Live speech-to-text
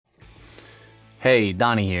Hey,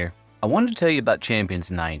 Donnie here. I wanted to tell you about Champions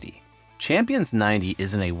 90. Champions 90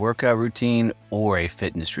 isn't a workout routine or a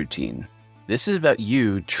fitness routine. This is about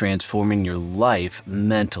you transforming your life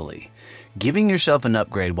mentally, giving yourself an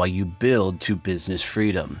upgrade while you build to business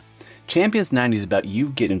freedom. Champions 90 is about you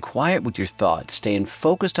getting quiet with your thoughts, staying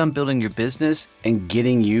focused on building your business, and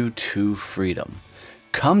getting you to freedom.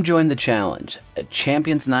 Come join the challenge at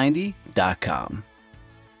champions90.com.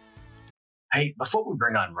 Hey, before we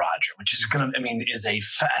bring on Roger, which is a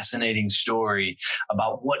fascinating story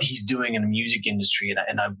about what he's doing in the music industry.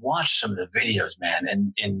 And I've watched some of the videos, man,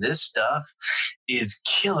 and this stuff is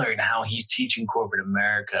killer in how he's teaching corporate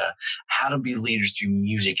America how to be leaders through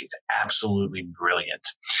music. It's absolutely brilliant.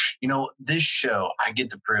 You know, this show, I get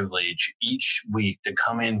the privilege each week to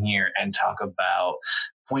come in here and talk about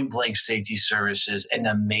Point Blank Safety Services and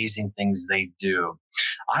the amazing things they do.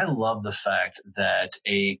 I love the fact that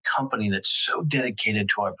a company that's so dedicated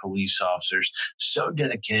to our police officers, so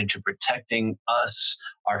dedicated to protecting us,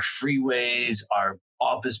 our freeways, our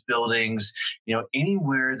office buildings,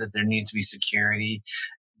 anywhere that there needs to be security,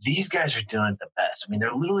 these guys are doing it the best. I mean,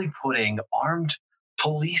 they're literally putting armed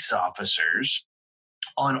police officers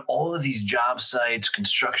on all of these job sites,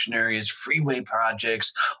 construction areas, freeway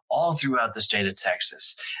projects, all throughout the state of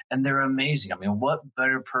Texas. And they're amazing. I mean, what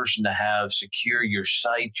better person to have secure your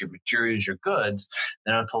site, your materials, your goods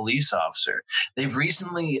than a police officer? They've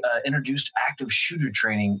recently introduced active shooter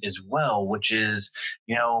training as well, which is,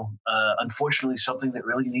 unfortunately something that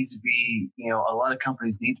really needs to be, a lot of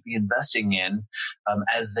companies need to be investing in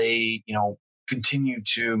as they, continue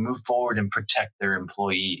to move forward and protect their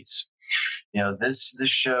employees. This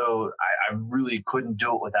show, I really couldn't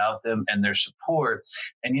do it without them and their support.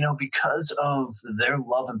 And, because of their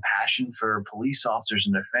love and passion for police officers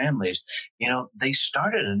and their families, they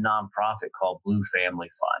started a nonprofit called Blue Family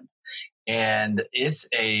Fund. And it's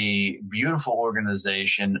a beautiful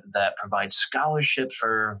organization that provides scholarships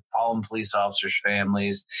for fallen police officers'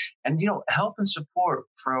 families and, help and support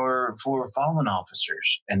for fallen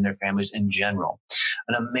officers and their families in general.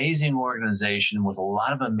 An amazing organization with a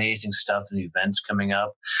lot of amazing stuff and events coming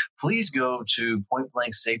up. Please go to Point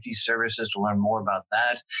Blank Safety Services to learn more about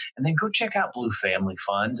that. And then go check out Blue Family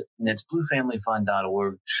Fund. And it's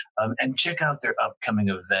bluefamilyfund.org. And check out their upcoming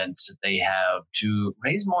events that they have to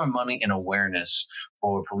raise more money and awareness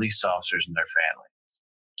for police officers and their family.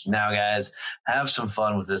 Now, guys, have some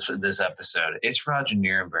fun with this episode. It's Roger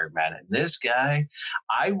Nierenberg, man. And this guy,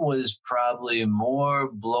 I was probably more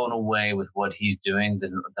blown away with what he's doing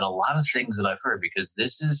than a lot of things that I've heard, because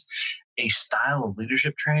this is a style of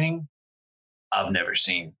leadership training I've never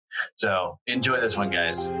seen. So enjoy this one,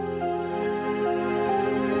 guys. You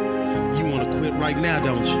want to quit right now,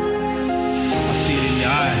 don't you? I see it in your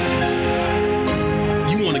eyes.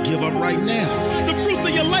 You want to give up right now. The fruits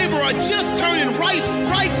of your labor are just turning right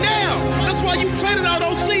now. That's why you planted all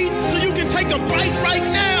those seeds, so you can take a bite right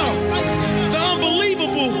now. The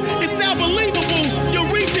unbelievable is now believable.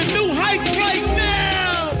 You're reaching new heights right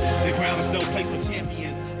now. The ground is no place for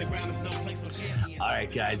champions. The ground is no place for champions. All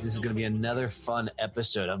right, guys, this is going to be another fun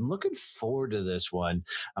episode. I'm looking forward to this one.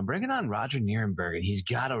 I'm bringing on Roger Nierenberg, and he's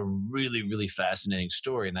got a really, really fascinating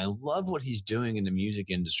story. And I love what he's doing in the music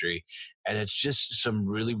industry. And it's just some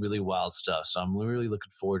really, really wild stuff. So I'm really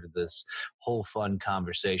looking forward to this whole fun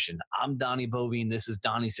conversation. I'm Donnie Bovine. This is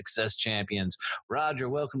Donnie Success Champions. Roger,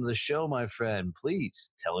 welcome to the show, my friend.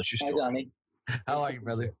 Please tell us your story. Hi, Donnie. How are you,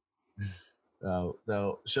 brother?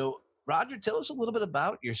 So Roger, tell us a little bit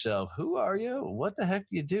about yourself. Who are you? What the heck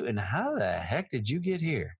do you do? And how the heck did you get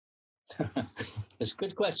here? That's a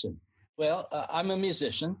good question. Well, I'm a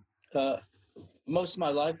musician. Most of my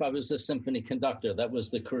life, I was a symphony conductor. That was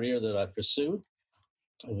the career that I pursued.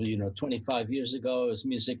 25 years ago, I was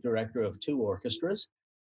music director of 2 orchestras,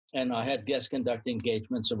 and I had guest conducting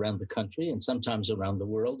engagements around the country and sometimes around the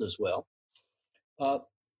world as well.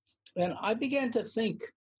 And I began to think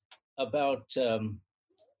about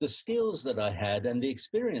the skills that I had and the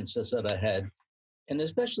experiences that I had, and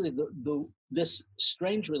especially this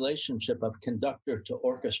strange relationship of conductor to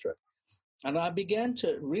orchestra. And I began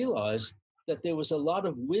to realize that there was a lot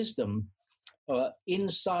of wisdom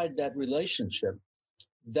inside that relationship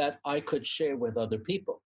that I could share with other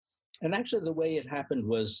people. And actually the way it happened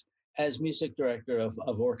was, as music director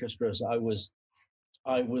of orchestras, I was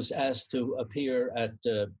asked to appear at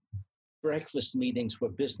breakfast meetings for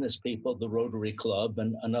business people, the Rotary Club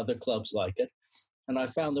and other clubs like it. And I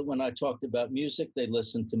found that when I talked about music, they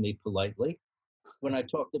listened to me politely. When I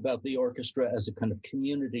talked about the orchestra as a kind of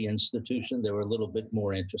community institution, they were a little bit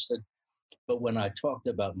more interested. But when I talked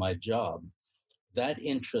about my job, that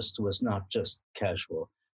interest was not just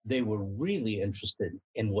casual. They were really interested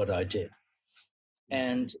in what I did.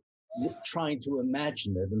 and trying to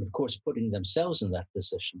imagine it, and of course, putting themselves in that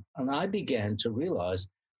position. And I began to realize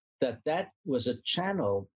that that was a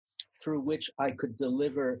channel through which I could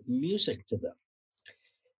deliver music to them.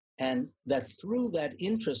 And that through that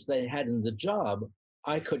interest they had in the job,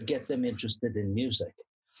 I could get them interested in music.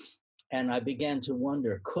 And I began to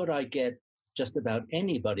wonder, could I get just about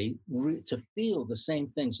anybody to feel the same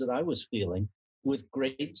things that I was feeling with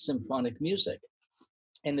great symphonic music?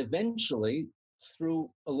 And eventually, through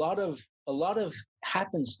a lot of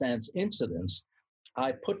happenstance incidents,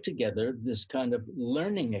 I put together this kind of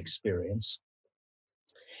learning experience.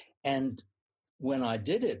 And when I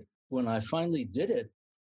finally did it,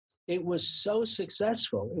 it was so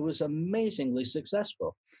successful. It was amazingly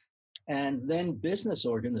successful. And then business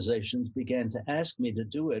organizations began to ask me to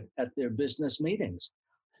do it at their business meetings,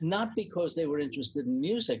 not because they were interested in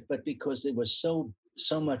music, but because there was so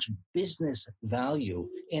much business value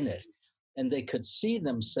in it. And they could see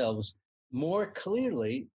themselves more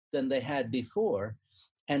clearly than they had before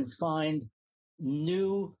and find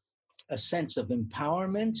a sense of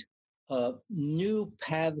empowerment, new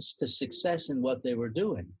paths to success in what they were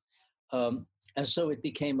doing. And so it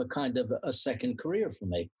became a kind of a second career for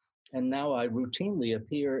me. And now I routinely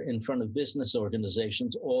appear in front of business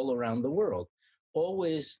organizations all around the world,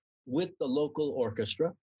 always with the local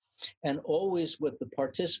orchestra and always with the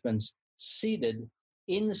participants seated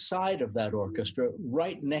inside of that orchestra,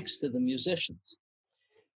 right next to the musicians.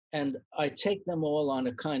 And I take them all on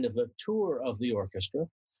a kind of a tour of the orchestra,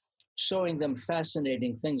 showing them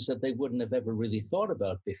fascinating things that they wouldn't have ever really thought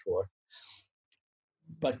about before.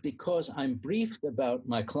 But because I'm briefed about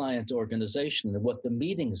my client organization and what the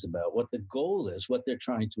meeting's about, what the goal is, what they're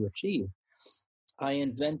trying to achieve, I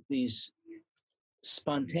invent these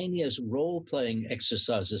spontaneous role-playing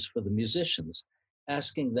exercises for the musicians,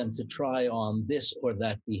 asking them to try on this or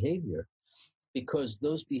that behavior, because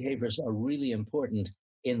those behaviors are really important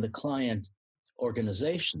in the client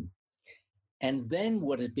organization. And then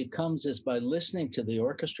what it becomes is, by listening to the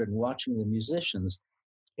orchestra and watching the musicians,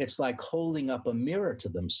 it's like holding up a mirror to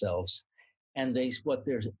themselves, and what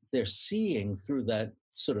they're seeing through that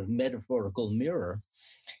sort of metaphorical mirror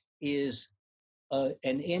is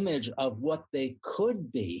an image of what they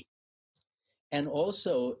could be, and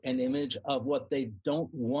also an image of what they don't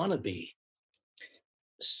want to be.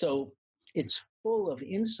 So it's full of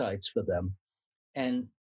insights for them. And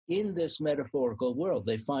in this metaphorical world,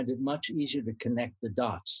 they find it much easier to connect the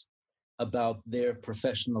dots about their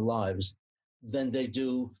professional lives than they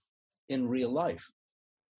do in real life.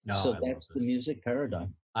 So that's the music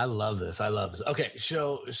paradigm. I love this. Okay,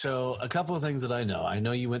 so a couple of things that I know. I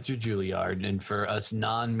know you went through Juilliard, and for us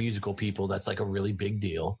non-musical people, that's like a really big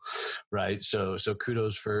deal, right? So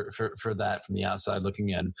kudos for that from the outside looking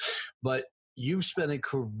in. But you've spent a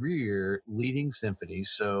career leading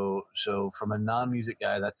symphonies. So from a non-music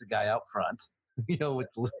guy, that's the guy out front,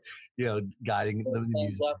 guiding the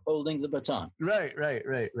music, holding the baton. Right.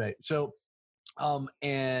 So,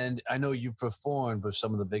 and I know you've performed with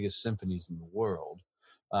some of the biggest symphonies in the world.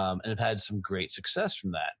 And have had some great success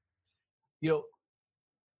from that.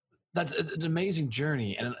 It's an amazing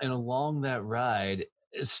journey. And along that ride,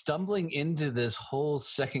 stumbling into this whole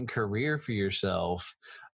second career for yourself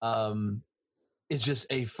is just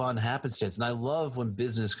a fun happenstance. And I love when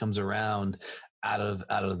business comes around out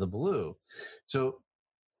of the blue. So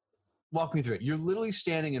walk me through it. You're literally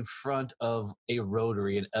standing in front of a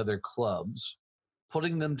Rotary and other clubs,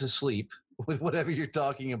 putting them to sleep with whatever you're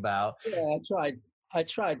talking about. Yeah, I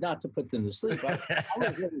tried not to put them to sleep. I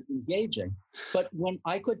was really engaging. But when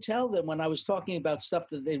I could tell them when I was talking about stuff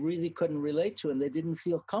that they really couldn't relate to and they didn't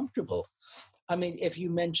feel comfortable. I mean, if you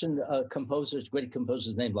mentioned a great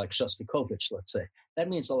composer's name like Shostakovich, let's say, that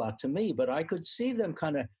means a lot to me. But I could see them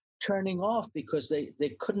kind of turning off because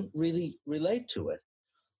they couldn't really relate to it.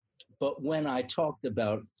 But when I talked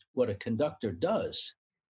about what a conductor does,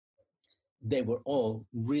 they were all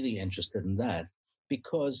really interested in that,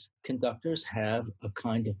 because conductors have a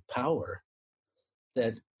kind of power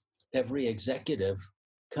that every executive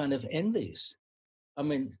kind of envies. I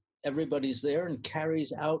mean, everybody's there and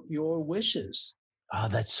carries out your wishes. Oh,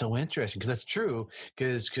 that's so interesting, because that's true.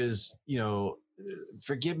 Because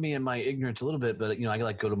forgive me in my ignorance a little bit, but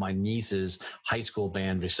I go to my niece's high school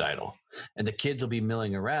band recital, and the kids will be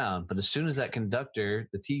milling around. But as soon as that conductor,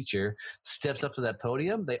 the teacher, steps up to that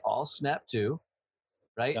podium, they all snap to.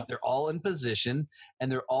 Right? Yeah. They're all in position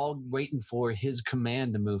and they're all waiting for his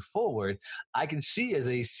command to move forward. I can see, as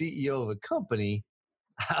a CEO of a company,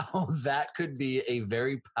 how that could be a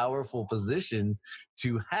very powerful position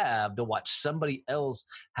to have, to watch somebody else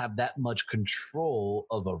have that much control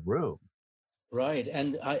of a room. Right.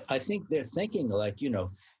 And I think they're thinking like,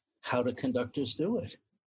 how do conductors do it?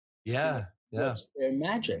 Yeah. Yeah. What's their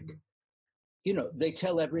magic? They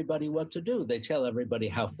tell everybody what to do. They tell everybody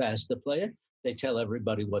how fast to play it. They tell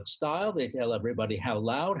everybody what style. They tell everybody how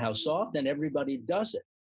loud, how soft, and everybody does it.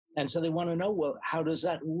 And so they want to know, well, how does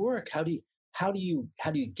that work? How do you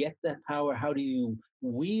get that power? How do you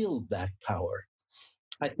wield that power?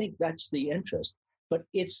 I think that's the interest. But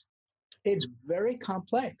it's very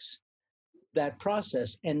complex, that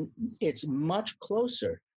process, and it's much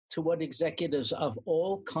closer to what executives of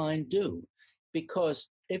all kind do. Because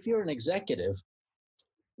if you're an executive,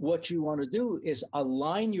 what you want to do is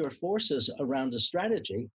align your forces around a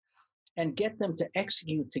strategy and get them to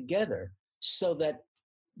execute together so that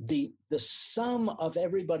the sum of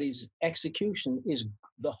everybody's execution is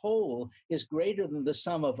the whole is greater than the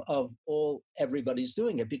sum of all everybody's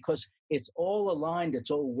doing it, because it's all aligned, it's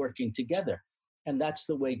all working together. And that's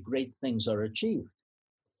the way great things are achieved.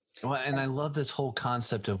 Well, and I love this whole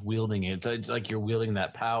concept of wielding it. It's like you're wielding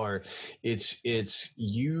that power. It's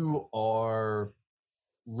you are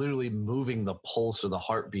literally moving the pulse or the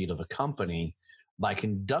heartbeat of a company by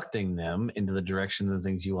conducting them into the direction of the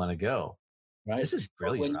things you want to go. Right. This is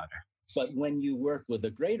brilliant, Roger. But when you work with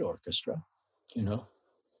a great orchestra, they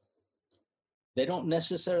don't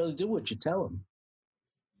necessarily do what you tell them,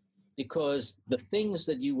 because the things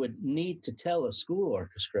that you would need to tell a school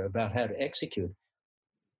orchestra about how to execute,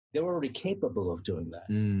 they're already capable of doing that.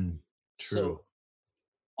 True. So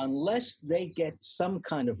unless they get some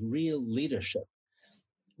kind of real leadership,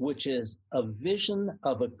 which is a vision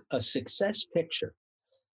of a success picture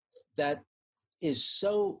that is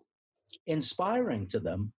so inspiring to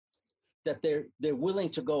them that they're willing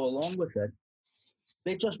to go along with it,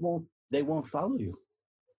 they won't follow you.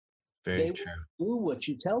 Very true. Do what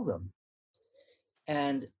you tell them.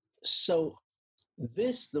 And so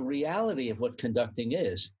the reality of what conducting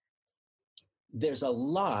is, there's a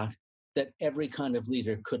lot that every kind of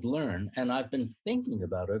leader could learn. And I've been thinking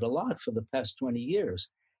about it a lot for the past 20 years,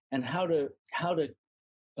 and how to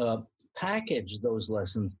package those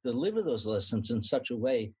lessons, deliver those lessons in such a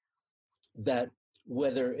way that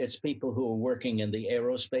whether it's people who are working in the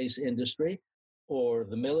aerospace industry or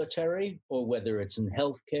the military, or whether it's in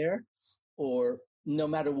healthcare, or no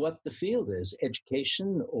matter what the field is,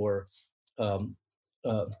 education, or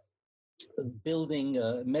building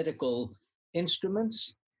medical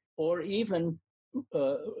instruments, or even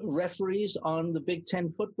referees on the Big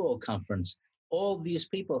Ten football conference. All these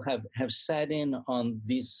people have sat in on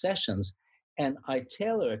these sessions, and I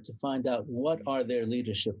tailor it to find out what are their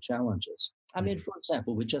leadership challenges. I mean, for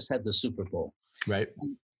example, we just had the Super Bowl. Right.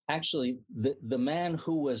 And actually, the man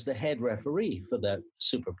who was the head referee for that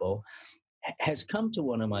Super Bowl has come to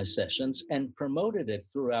one of my sessions and promoted it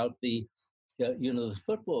throughout the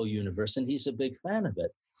football universe, and he's a big fan of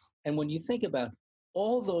it. And when you think about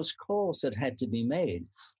all those calls that had to be made,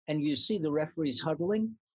 and you see the referees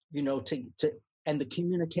huddling, and the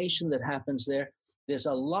communication that happens there's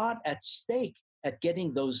a lot at stake at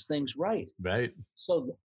getting those things right. Right.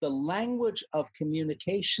 So the language of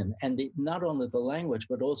communication, and not only the language,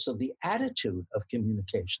 but also the attitude of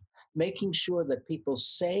communication, making sure that people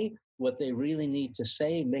say what they really need to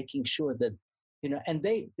say, making sure that, and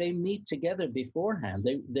they meet together beforehand.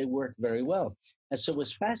 They work very well. And so it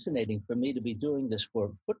was fascinating for me to be doing this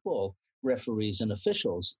for football referees and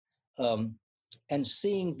officials, and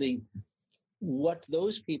seeing what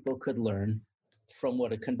those people could learn from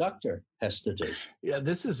what a conductor has to do. Yeah,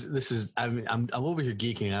 this is. I mean, I'm over here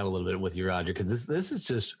geeking out a little bit with you, Roger, because this is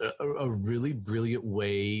just a really brilliant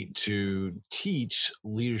way to teach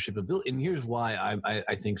leadership ability. And here's why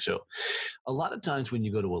I think so. A lot of times when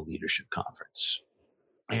you go to a leadership conference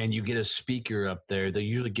and you get a speaker up there, they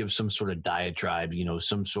usually give some sort of diatribe,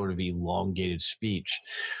 some sort of elongated speech,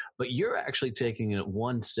 but you're actually taking it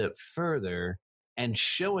one step further and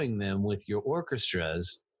showing them with your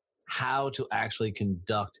orchestras how to actually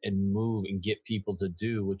conduct and move and get people to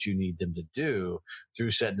do what you need them to do through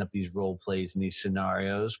setting up these role plays and these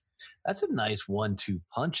scenarios. That's a nice 1-2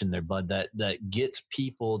 punch in there, bud, that gets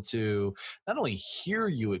people to not only hear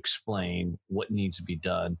you explain what needs to be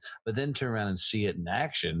done, but then turn around and see it in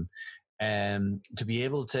action. And to be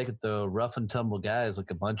able to take the rough and tumble guys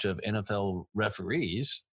like a bunch of NFL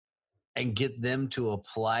referees and get them to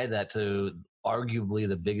apply that to arguably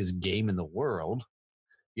the biggest game in the world,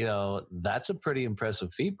 that's a pretty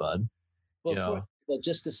impressive feat, bud. Well,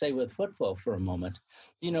 just to say with football for a moment,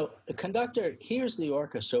 a conductor hears the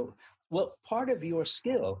orchestra. Well, part of your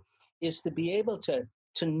skill is to be able to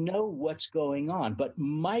know what's going on, but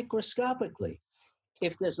microscopically.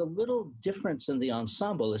 If there's a little difference in the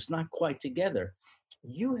ensemble, it's not quite together.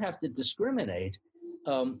 you have to discriminate,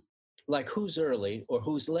 like who's early or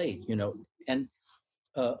who's late, and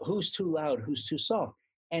who's too loud, who's too soft.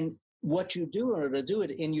 And what you do in order to do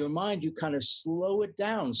it in your mind, you kind of slow it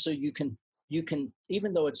down so you can,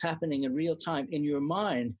 even though it's happening in real time, in your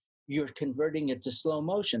mind, you're converting it to slow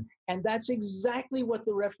motion. And that's exactly what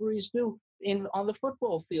the referees do on the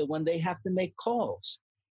football field when they have to make calls.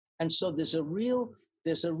 And so there's a real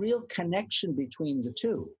connection between the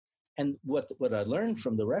two. And what I learned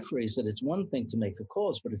from the referees, that it's one thing to make the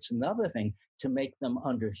calls, but it's another thing to make them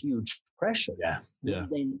under huge pressure. Yeah.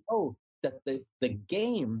 They know that the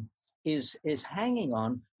game is hanging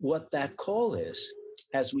on what that call is,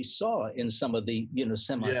 as we saw in some of the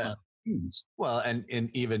semifinal teams. Well, and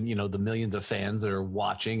even the millions of fans that are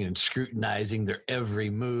watching and scrutinizing their every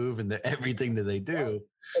move and everything that they do.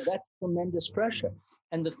 So that's tremendous pressure.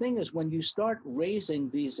 And the thing is, when you start raising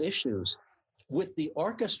these issues with the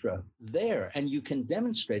orchestra there, and you can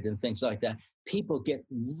demonstrate and things like that, people get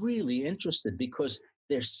really interested because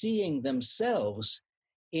they're seeing themselves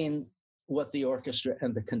in what the orchestra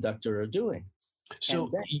and the conductor are doing.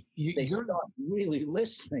 So they start really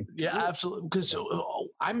listening. Yeah, absolutely. Because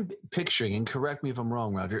I'm picturing, and correct me if I'm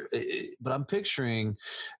wrong, Roger, but I'm picturing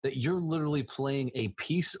that you're literally playing a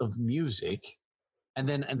piece of music and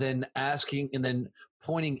then asking and then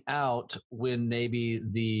pointing out when maybe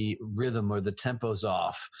the rhythm or the tempo's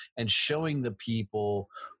off and showing the people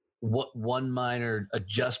what one minor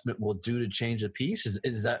adjustment will do to change the piece.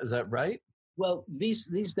 Is that right? Well,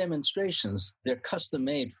 these demonstrations, they're custom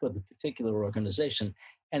made for the particular organization,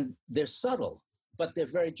 and they're subtle, but they're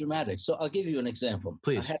very dramatic. So I'll give you an example.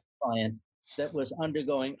 Please. I had a client that was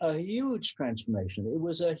undergoing a huge transformation. It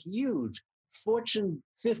was a huge Fortune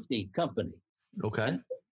 50 company. Okay. And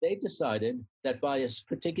they decided that by a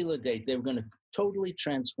particular date, they were going to totally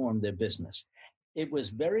transform their business. It was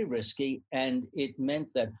very risky, and it meant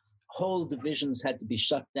that whole divisions had to be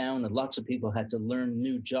shut down, and lots of people had to learn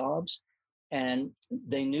new jobs. And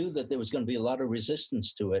they knew that there was going to be a lot of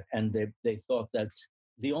resistance to it. And they thought that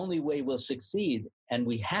the only way we'll succeed, and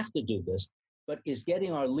we have to do this, but is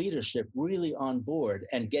getting our leadership really on board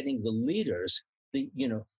and getting the leaders, the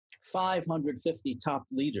 550 top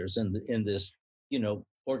leaders in this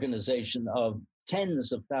organization of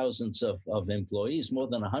tens of thousands of employees, more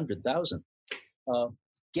than 100,000,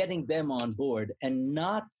 getting them on board and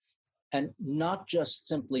not just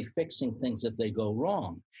simply fixing things if they go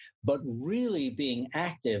wrong, but really being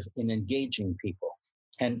active in engaging people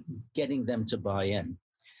and getting them to buy in.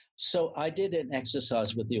 So I did an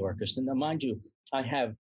exercise with the orchestra. Now, mind you, I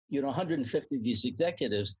have 150 of these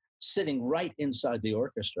executives sitting right inside the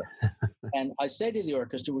orchestra. And I say to the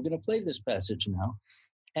orchestra, we're going to play this passage now.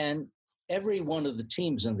 And every one of the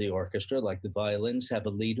teams in the orchestra, like the violins have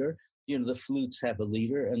a leader, the flutes have a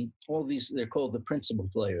leader, and all these, they're called the principal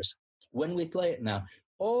players. When we play it now,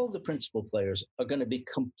 all the principal players are going to be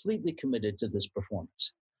completely committed to this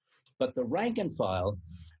performance. But the rank and file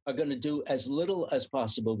are going to do as little as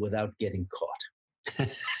possible without getting caught.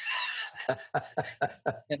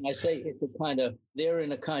 And I say they're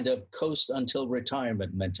in a kind of coast until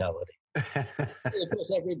retirement mentality. Of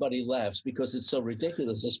course, everybody laughs because it's so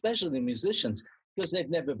ridiculous, especially the musicians, because they've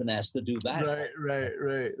never been asked to do that.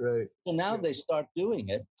 Right. So now they start doing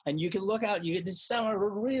it, and you can look out, some are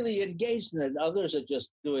really engaged in it, and others are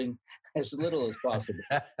just doing as little as possible.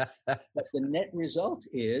 But the net result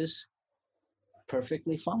is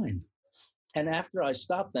perfectly fine. And after I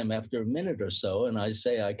stop them after a minute or so, and I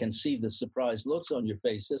say, I can see the surprised looks on your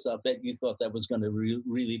faces. I bet you thought that was going to be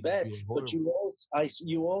really bad. But you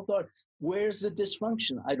all thought, where's the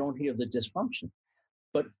dysfunction? I don't hear the dysfunction.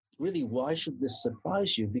 But really, why should this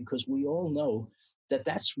surprise you? Because we all know that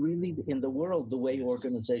that's really in the world the way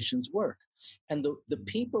organizations work. And the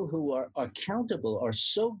people who are accountable are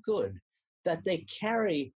so good that they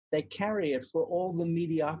carry it for all the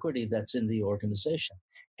mediocrity that's in the organization.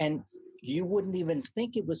 And you wouldn't even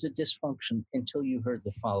think it was a dysfunction until you heard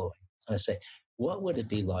the following. And I say, what would it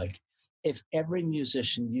be like if every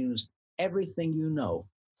musician used everything you know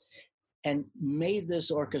and made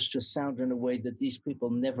this orchestra sound in a way that these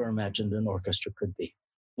people never imagined an orchestra could be?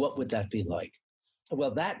 What would that be like?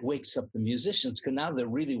 Well, that wakes up the musicians, because now they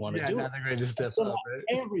really want to do it. They're going to step so up,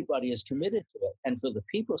 right? Everybody is committed to it. And for the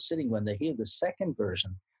people sitting, when they hear the second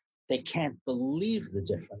version, they can't believe the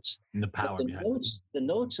difference. And the power behind it. The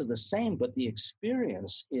notes are the same, but the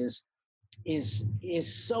experience is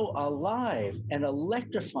so alive and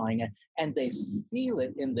electrifying, and they feel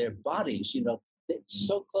it in their bodies. It's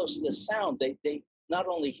so close to the sound. They not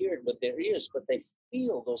only hear it with their ears, but they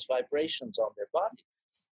feel those vibrations on their body.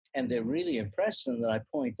 And they're really impressed. And then I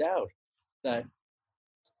point out that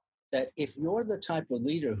that if you're the type of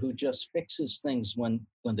leader who just fixes things when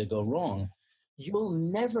they go wrong, you'll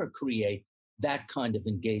never create that kind of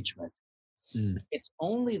engagement. It's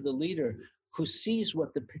only the leader who sees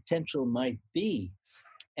what the potential might be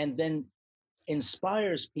and then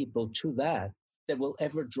inspires people to that will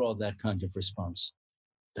ever draw that kind of response.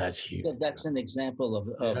 That's huge. That's an example of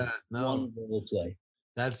one role play.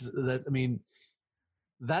 That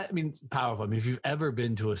means powerful. I mean, if you've ever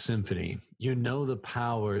been to a symphony, you know the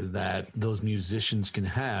power that those musicians can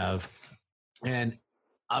have. And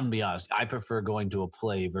I'm gonna be honest, I prefer going to a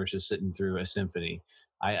play versus sitting through a symphony.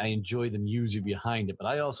 I enjoy the music behind it, but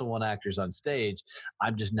I also want actors on stage.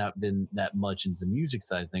 I've just not been that much into the music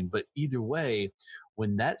side of things. But either way,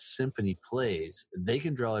 when that symphony plays, they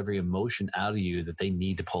can draw every emotion out of you that they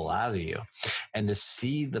need to pull out of you. And to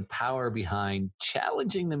see the power behind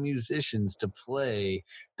challenging the musicians to play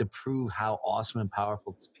to prove how awesome and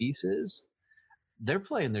powerful this piece is, they're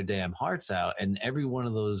playing their damn hearts out. And every one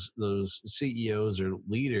of those CEOs or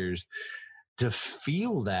leaders, to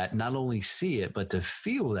feel that, not only see it, but to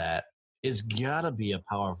feel that is gotta be a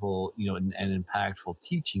powerful, and impactful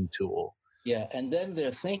teaching tool. Yeah. And then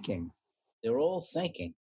they're all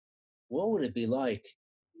thinking, what would it be like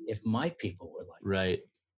if my people were like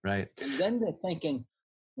Right. And then they're thinking,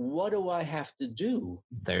 what do I have to do?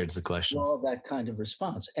 There's the question. All that kind of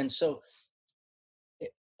response. And so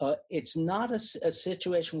it's not a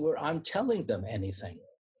situation where I'm telling them anything.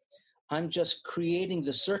 I'm just creating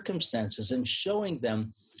the circumstances and showing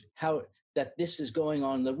them how that this is going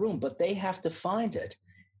on in the room, but they have to find it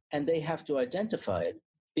and they have to identify it,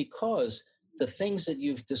 because the things that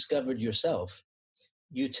you've discovered yourself,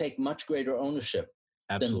 you take much greater ownership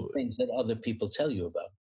than the things that other people tell you about.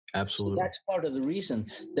 Absolutely. So that's part of the reason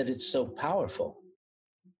that it's so powerful.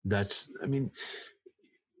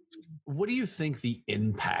 What do you think the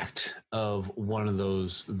impact of one of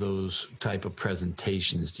those type of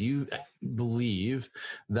presentations? Do you believe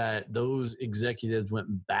that those executives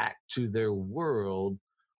went back to their world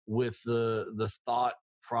with the thought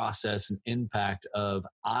process and impact of,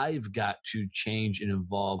 I've got to change and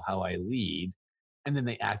evolve how I lead, and then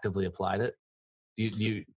they actively applied it? Do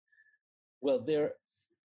you? Well,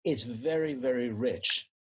 it's very, very rich.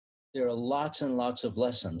 There are lots and lots of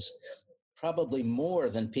lessons, probably more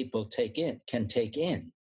than people can take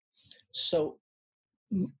in. So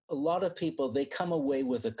a lot of people, they come away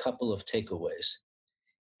with a couple of takeaways.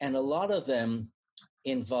 And a lot of them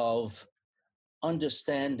involve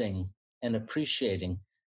understanding and appreciating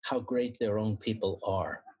how great their own people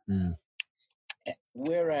are.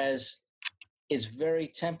 Whereas it's very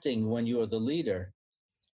tempting when you're the leader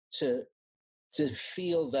to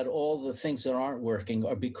feel that all the things that aren't working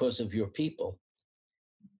are because of your people.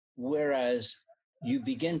 Whereas you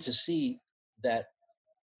begin to see that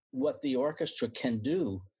what the orchestra can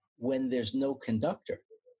do when there's no conductor.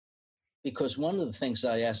 Because one of the things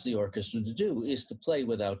I ask the orchestra to do is to play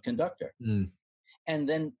without conductor. And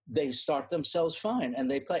then they start themselves fine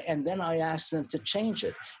and they play. And then I ask them to change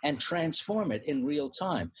it and transform it in real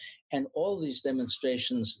time. And all these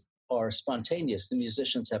demonstrations are spontaneous. The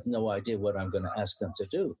musicians have no idea what I'm going to ask them to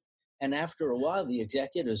do. And after a while, the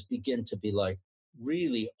executives begin to be like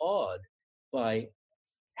really awed by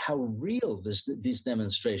how real these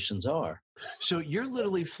demonstrations are. So you're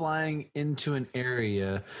literally flying into an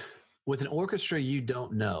area with an orchestra you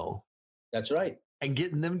don't know. That's right. And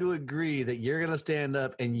getting them to agree that you're going to stand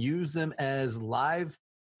up and use them as live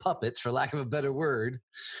puppets, for lack of a better word.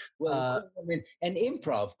 Well, an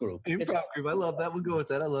improv group. I love that. We'll go with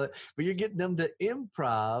that. I love it. But you're getting them to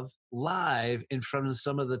improv live in front of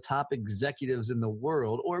some of the top executives in the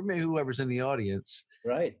world, or maybe whoever's in the audience.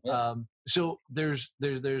 Right. Yeah. So there's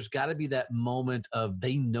got to be that moment of,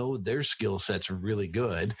 they know their skill set's really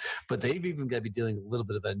good, but they've even got to be dealing with a little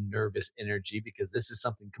bit of a nervous energy because this is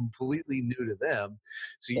something completely new to them.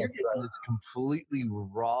 So you're getting this completely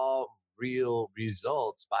raw, real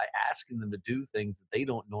results by asking them to do things that they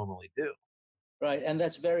don't normally do. Right. And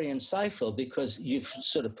that's very insightful, because you've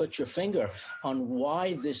sort of put your finger on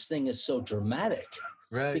why this thing is so dramatic.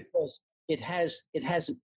 Right. Because it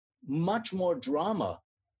has much more drama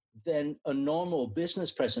than a normal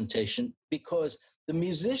business presentation, because the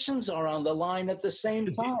musicians are on the line at the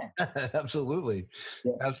same time. Absolutely.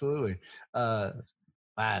 Yeah. Absolutely.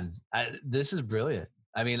 Man, this is brilliant.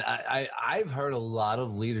 I mean, I've heard a lot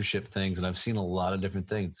of leadership things and I've seen a lot of different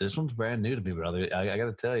things. This one's brand new to me, brother. I got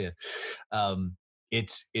to tell you,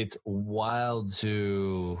 it's wild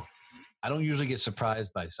to, I don't usually get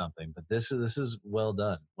surprised by something, but this is well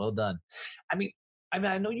done. Well done. I mean, I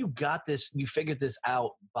mean, I know you got this, you figured this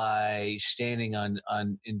out by standing on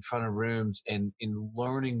in front of rooms and in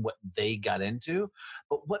learning what they got into,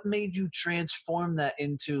 but what made you transform that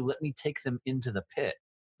into, let me take them into the pit?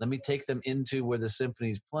 Let me take them into where the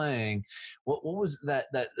symphony's playing. What was that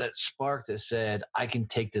spark that said, I can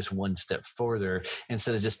take this one step further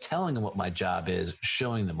instead of just telling them what my job is,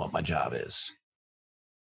 showing them what my job is?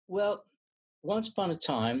 Well, once upon a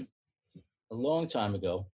time, a long time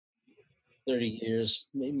ago, 30 years,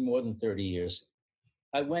 maybe more than 30 years,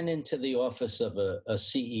 I went into the office of a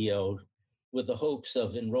CEO with the hopes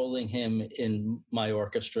of enrolling him in my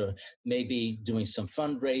orchestra, maybe doing some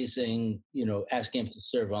fundraising, asking him to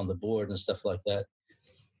serve on the board and stuff like that.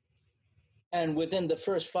 And within the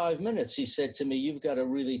first 5 minutes, he said to me, "You've got a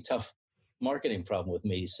really tough marketing problem with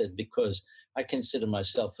me." He said, "Because I consider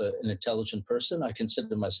myself an intelligent person. I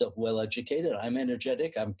consider myself well-educated. I'm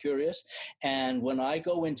energetic. I'm curious. And when I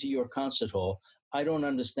go into your concert hall, I don't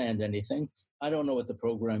understand anything. I don't know what the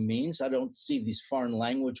program means. I don't see these foreign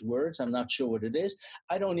language words. I'm not sure what it is.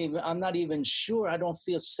 I'm not even sure. I don't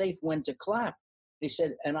feel safe when to clap." He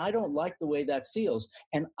said, "And I don't like the way that feels.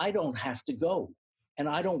 And I don't have to go. And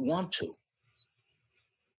I don't want to."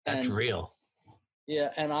 That's real.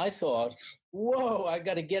 Yeah. And I thought, whoa, I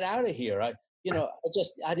got to get out of here. I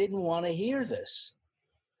didn't want to hear this.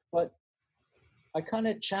 But I kind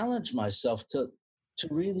of challenged myself to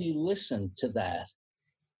really listen to that.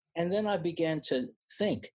 And then I began to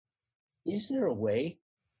think, is there a way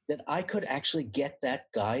that I could actually get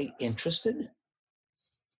that guy interested?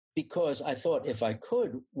 Because I thought, if I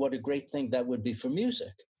could, what a great thing that would be for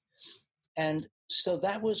music. And so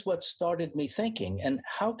that was what started me thinking, and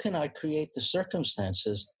how can I create the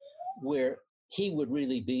circumstances where he would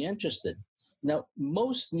really be interested? Now,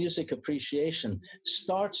 most music appreciation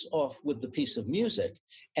starts off with the piece of music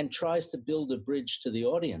and tries to build a bridge to the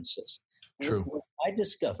audiences. True. What I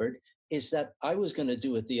discovered is that I was going to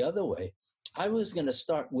do it the other way. I was going to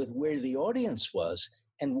start with where the audience was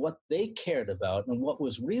and what they cared about and what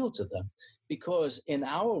was real to them. Because in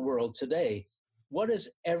our world today, what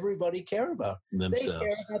does everybody care about? Themselves. They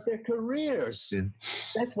care about their careers. Yeah.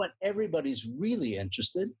 That's what everybody's really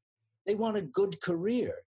interested. They want a good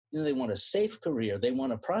career. They want a safe career. They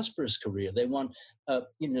want a prosperous career. They want,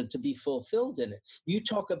 to be fulfilled in it. You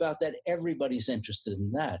talk about that, everybody's interested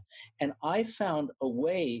in that. And I found a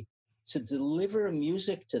way to deliver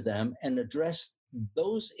music to them and address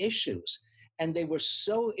those issues. And they were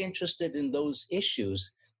so interested in those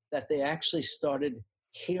issues that they actually started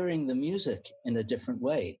hearing the music in a different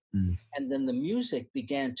way. Mm. And then the music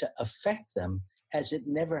began to affect them as it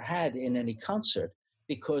never had in any concert,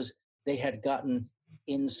 because they had gotten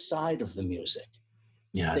inside of the music.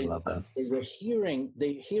 Yeah, I love that. They were hearing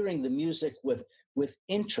the music with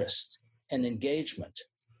interest and engagement.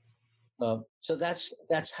 So that's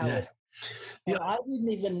how it. Yeah. I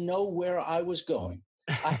didn't even know where I was going.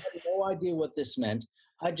 I had no idea what this meant.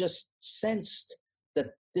 I just sensed that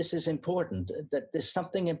this is important, that there's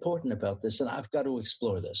something important about this, and I've got to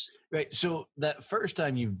explore this. Right. So that first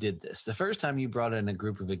time you did this, the first time you brought in a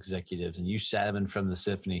group of executives and you sat them in front of the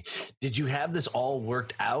symphony, did you have this all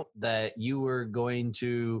worked out that you were going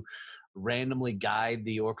to randomly guide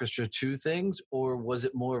the orchestra to things, or was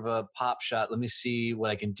it more of a pop shot? Let me see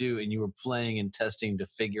what I can do. And you were playing and testing to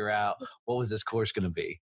figure out what was this course going to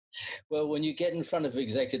be? Well, when you get in front of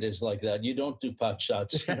executives like that, you don't do pot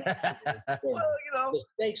shots. The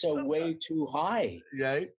stakes are way too high.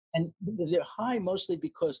 Right. And they're high mostly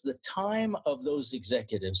because the time of those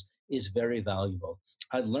executives is very valuable.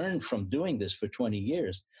 I learned from doing this for 20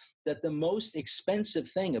 years that the most expensive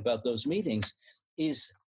thing about those meetings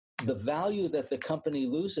is the value that the company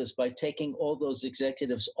loses by taking all those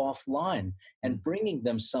executives offline and bringing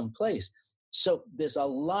them someplace. So there's a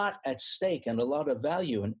lot at stake and a lot of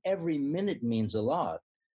value, and every minute means a lot.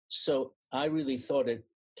 So I really thought it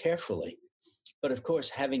carefully. But of course,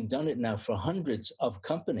 having done it now for hundreds of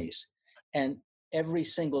companies and every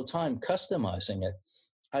single time customizing it,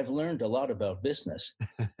 I've learned a lot about business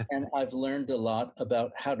and I've learned a lot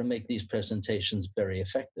about how to make these presentations very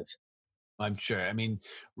effective. I'm sure. I mean,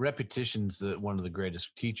 repetition's one of the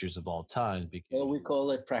greatest teachers of all time. Well, we call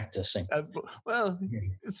it practicing.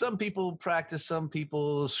 Some people practice, some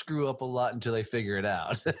people screw up a lot until they figure it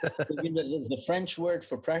out. The French word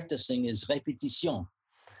for practicing is répétition.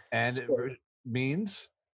 And so it means?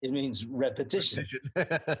 It means repetition.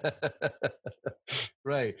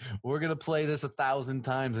 Right. We're going to play this 1,000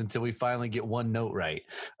 times until we finally get one note right.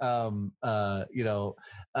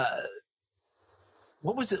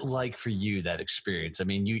 What was it like for you, that experience? I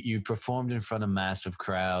mean, you performed in front of massive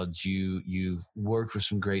crowds. You've worked with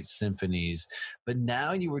some great symphonies, but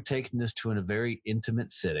now you were taking this to a very intimate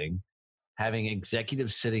setting, having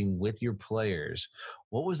executives sitting with your players.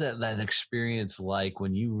 What was that experience like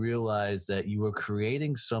when you realized that you were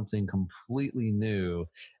creating something completely new,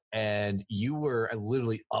 and you were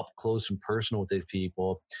literally up close and personal with these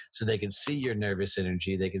people, so they could see your nervous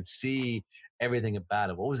energy, they could see everything about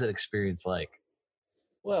it? What was that experience like?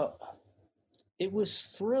 Well, it was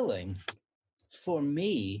thrilling for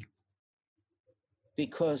me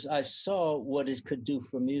because I saw what it could do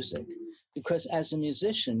for music. Because as a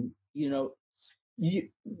musician,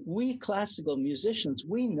 we classical musicians,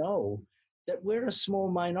 we know that we're a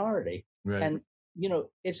small minority. Right. And,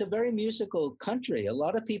 it's a very musical country. A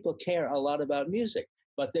lot of people care a lot about music,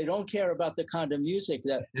 but they don't care about the kind of music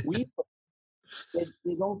that we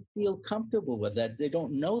they don't feel comfortable with that. They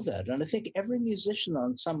don't know that. And I think every musician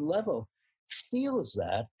on some level feels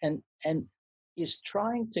that and is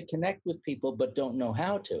trying to connect with people, but don't know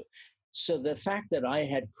how to. So the fact that I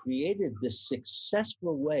had created this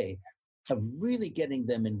successful way of really getting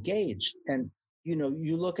them engaged, and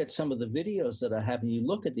you look at some of the videos that I have and you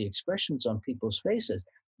look at the expressions on people's faces,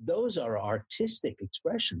 those are artistic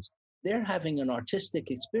expressions. They're having an artistic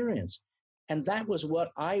experience. And that was what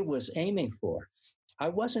I was aiming for. I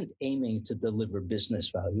wasn't aiming to deliver business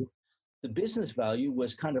value. The business value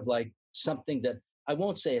was kind of like something that, I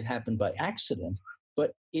won't say it happened by accident,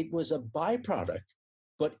 but it was a byproduct.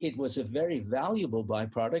 But it was a very valuable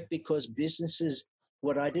byproduct because businesses,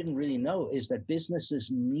 what I didn't really know is that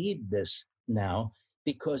businesses need this now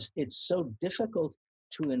because it's so difficult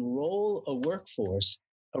to enroll a workforce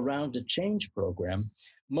around a change program.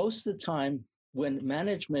 Most of the time, when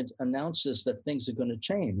management announces that things are going to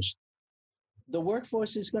change, the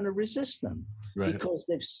workforce is going to resist them, right? Because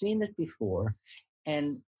they've seen it before.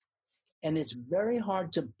 And it's very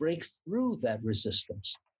hard to break through that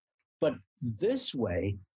resistance. But this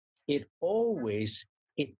way, it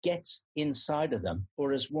gets inside of them.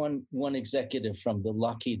 Or as one executive from the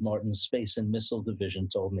Lockheed Martin Space and Missile Division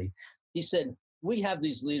told me, he said, we have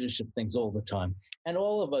these leadership things all the time. And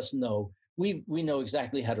all of us know, we know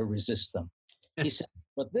exactly how to resist them. He said,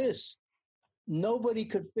 but this, nobody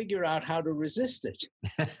could figure out how to resist it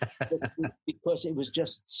because it was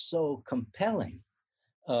just so compelling.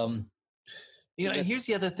 And here's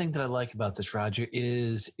the other thing that I like about this, Roger,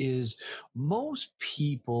 is most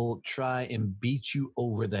people try and beat you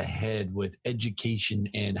over the head with education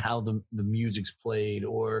and how the music's played,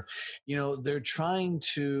 or, they're trying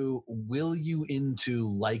to will you into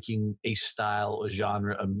liking a style or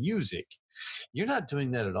genre of music. You're not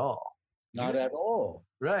doing that at all. Not at all.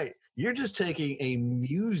 Right. You're just taking a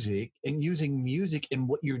music and using music and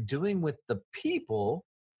what you're doing with the people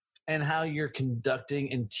and how you're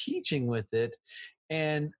conducting and teaching with it,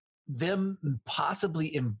 and them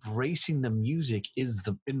possibly embracing the music is,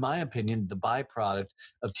 in my opinion, the byproduct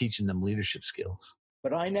of teaching them leadership skills.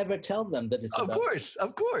 But I never tell them that it's of course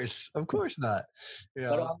not.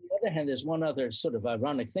 But on the other hand, there's one other sort of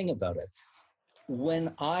ironic thing about it.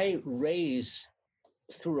 When I raise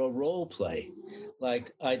through a role play,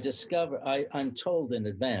 like I discover, I'm told in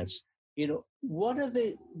advance, what are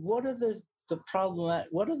the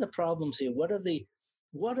problems here? What are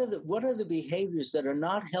the behaviors that are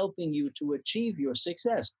not helping you to achieve your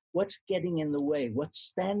success? What's getting in the way? What's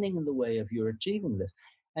standing in the way of your achieving this?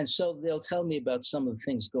 And so they'll tell me about some of the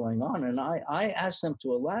things going on, and I ask them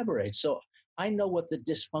to elaborate. So I know what the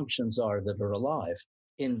dysfunctions are that are alive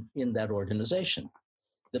in that organization,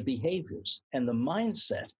 the behaviors and the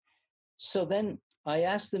mindset. So then I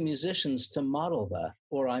ask the musicians to model that,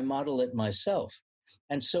 or I model it myself.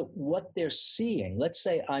 And so what they're seeing, let's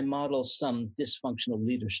say I model some dysfunctional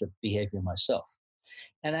leadership behavior myself.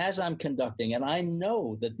 And as I'm conducting, and I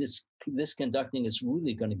know that this conducting is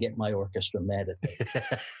really going to get my orchestra mad at me,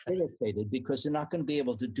 irritated, because they're not going to be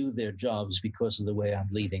able to do their jobs because of the way I'm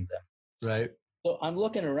leading them. Right. So I'm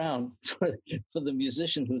looking around for the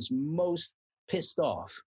musician who's most pissed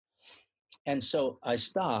off. And so I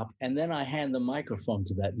stop, and then I hand the microphone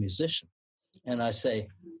to that musician. And I say,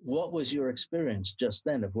 what was your experience just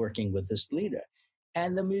then of working with this leader?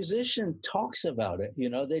 And the musician talks about it.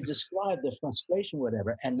 They describe the frustration,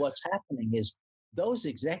 whatever. And what's happening is those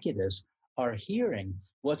executives are hearing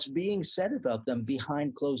what's being said about them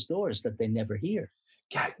behind closed doors that they never hear.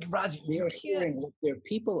 God, Roger, they're hearing what their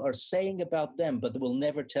people are saying about them, but they will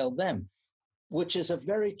never tell them, which is a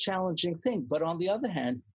very challenging thing. But on the other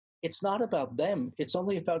hand, it's not about them. It's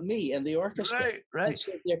only about me and the orchestra. Right. And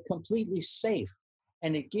so they're completely safe.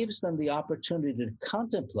 And it gives them the opportunity to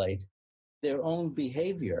contemplate their own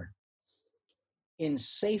behavior in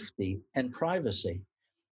safety and privacy.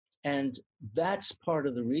 And that's part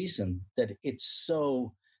of the reason that it's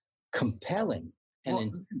so compelling.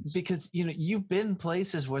 And because you've been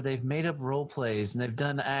places where they've made up role plays and they've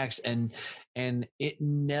done acts, and it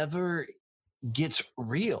never gets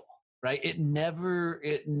real, right? It never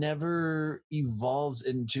evolves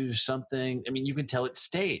into something. I mean, you can tell it's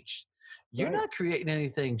staged. You're not creating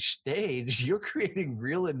anything staged. You're creating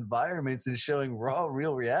real environments and showing raw,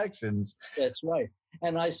 real reactions. That's right.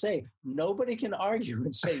 And I say, nobody can argue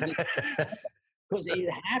and say because it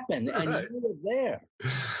happened and you were there.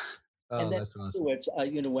 Oh, and then that's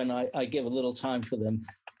awesome. When I give a little time for them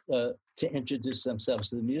to introduce themselves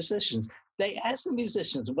to the musicians, they ask the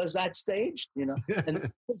musicians, "Was that staged?" And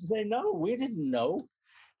they say, "No, we didn't know."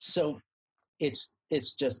 So it's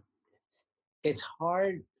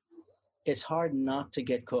hard. It's hard not to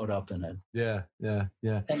get caught up in it. Yeah.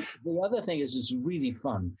 And the other thing is, it's really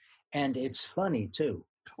fun, and it's funny too.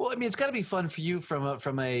 Well, I mean, it's got to be fun for you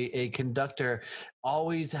from a conductor,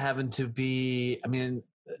 always having to be. I mean,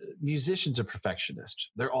 musicians are perfectionists.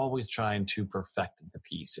 They're always trying to perfect the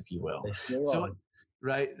piece, if you will.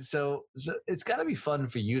 Right. So it's got to be fun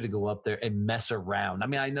for you to go up there and mess around. I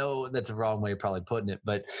mean, I know that's a wrong way of probably putting it,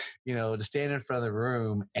 but to stand in front of the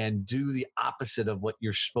room and do the opposite of what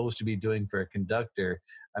you're supposed to be doing for a conductor.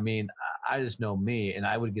 I mean, I just know me, and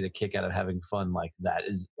I would get a kick out of having fun like that.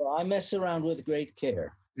 Well, I mess around with great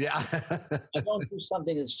care. Yeah. I don't do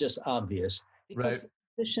something that's just obvious, because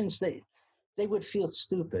musicians, they would feel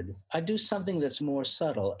stupid. I do something that's more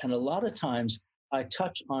subtle. And a lot of times I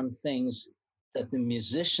touch on things that the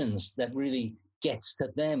musicians, that really gets to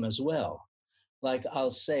them as well. Like I'll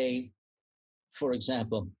say, for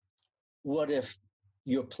example, what if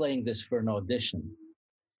you're playing this for an audition,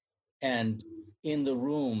 and in the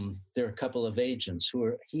room, there are a couple of agents who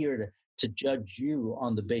are here to judge you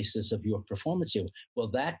on the basis of your performance. Well,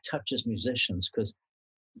 that touches musicians, because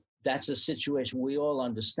that's a situation we all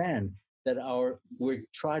understand, that we're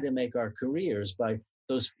trying to make our careers by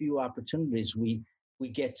those few opportunities we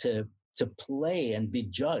get to play and be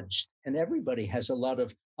judged. And everybody has a lot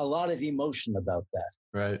of emotion about that.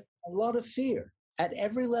 Right. A lot of fear at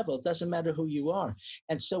every level. It doesn't matter who you are.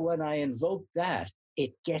 And so when I invoke that,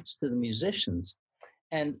 it gets to the musicians.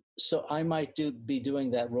 And so I might be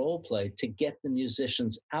doing that role play to get the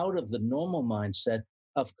musicians out of the normal mindset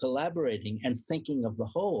of collaborating and thinking of the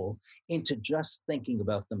whole into just thinking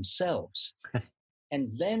about themselves.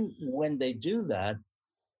 And then when they do that,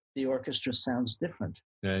 the orchestra sounds different.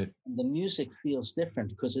 Right. And the music feels different,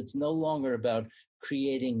 because it's no longer about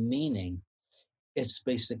creating meaning. It's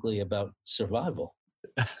basically about survival.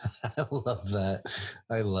 I love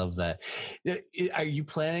that. Are you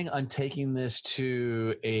planning on taking this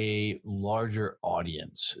to a larger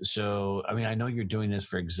audience? So, I mean, I know you're doing this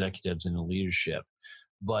for executives and leadership,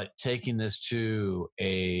 but taking this to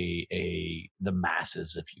the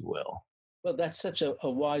masses, if you will. Well, that's such a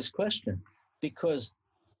wise question, because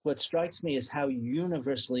what strikes me is how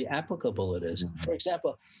universally applicable it is. Mm-hmm. For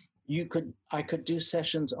example, I could do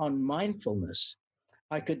sessions on mindfulness.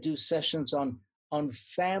 I could do sessions on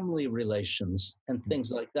family relations and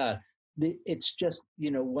things like that. It's just,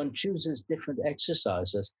 one chooses different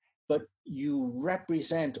exercises, but you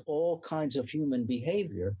represent all kinds of human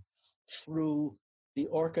behavior through the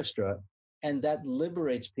orchestra, and that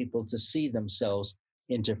liberates people to see themselves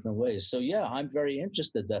in different ways. So yeah, I'm very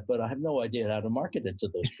interested in that, but I have no idea how to market it to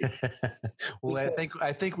those people. Well,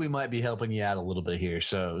 I think we might be helping you out a little bit here.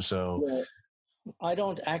 So well, I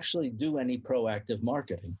don't actually do any proactive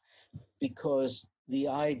marketing, because the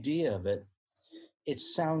idea of it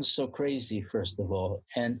sounds so crazy, first of all.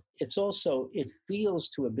 And it's also, it feels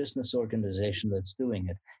to a business organization that's doing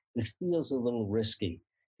it feels a little risky.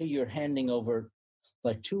 You're handing over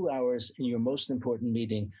like 2 hours in your most important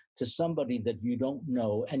meeting to somebody that you don't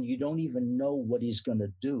know, and you don't even know what he's going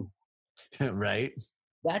to do. Right.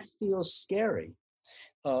 That feels scary.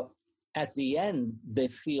 At the end, they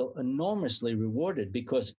feel enormously rewarded,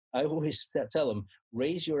 because I always tell them,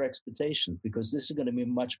 raise your expectations, because this is going to be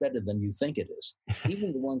much better than you think it is.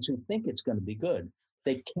 Even the ones who think it's going to be good,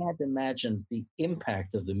 they can't imagine the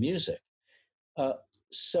impact of the music.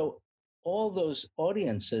 So all those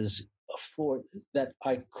audiences that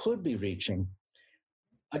I could be reaching,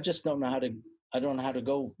 I just don't know how to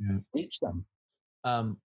go reach them.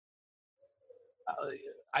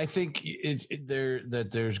 I think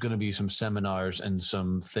there's going to be some seminars and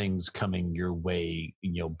some things coming your way,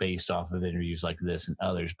 based off of interviews like this and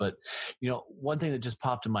others. But, one thing that just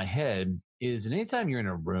popped in my head is anytime you're in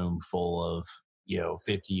a room full of,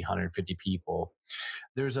 50, 150 people,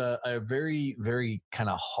 there's a very, very kind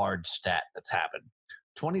of hard stat that's happened,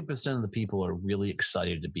 20% of the people are really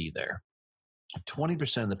excited to be there.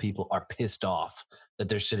 20% of the people are pissed off that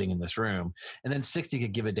they're sitting in this room, and then 60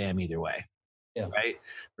 could give a damn either way. Yeah.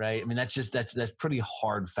 Right. I mean, that's pretty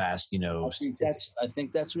hard, fast, I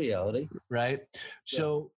think that's reality. Right. Yeah.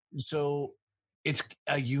 So it's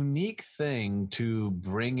a unique thing to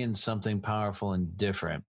bring in something powerful and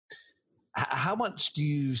different. How much do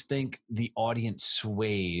you think the audience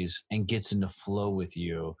sways and gets into flow with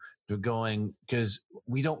you? They're going, because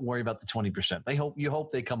we don't worry about the 20%. You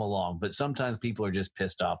hope they come along, but sometimes people are just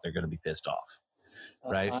pissed off. They're going to be pissed off.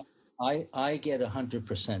 Right. I get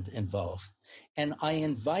 100% involved, and I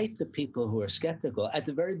invite the people who are skeptical at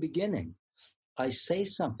the very beginning. I say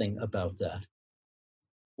something about that.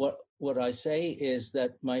 What I say is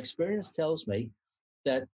that my experience tells me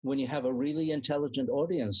that when you have a really intelligent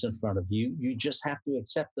audience in front of you, you just have to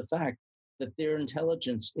accept the fact that their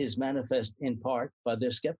intelligence is manifest in part by their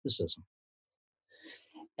skepticism.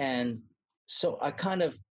 And so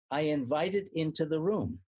I invite it into the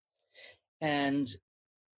room. And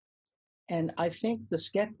I think the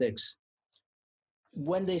skeptics,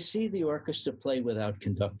 when they see the orchestra play without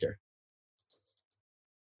conductor,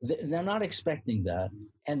 they're not expecting that.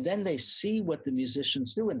 And then they see what the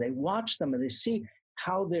musicians do, and they watch them, and they see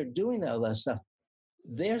how they're doing all that stuff.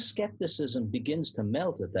 Their skepticism begins to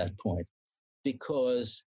melt at that point,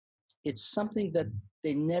 because it's something that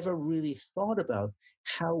they never really thought about,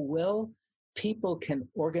 how well people can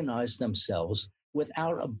organize themselves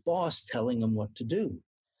without a boss telling them what to do.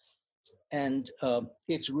 And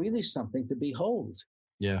it's really something to behold.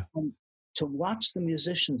 Yeah. And to watch the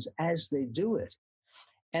musicians as they do it.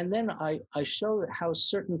 And then I show how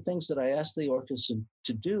certain things that I ask the orchestra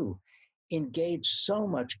to do engage so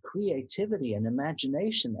much creativity and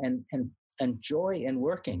imagination and joy in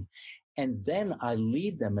working. And then I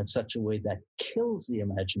lead them in such a way that kills the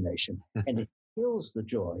imagination and it kills the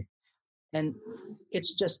joy. And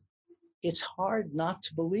it's hard not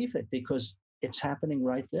to believe it, because it's happening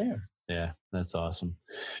right there. Yeah, that's awesome.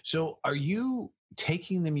 So are you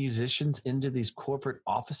taking the musicians into these corporate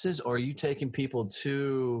offices, or are you taking people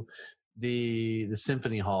to the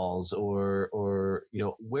symphony halls, or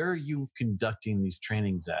where are you conducting these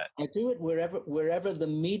trainings at? I do it wherever the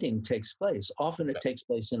meeting takes place. Often it takes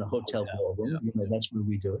place in a hotel ballroom. Yeah. That's where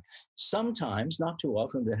we do it. Sometimes, not too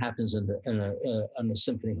often, it happens in a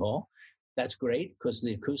symphony hall. That's great because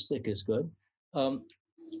the acoustic is good.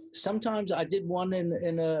 Sometimes I did one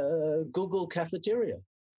in a Google cafeteria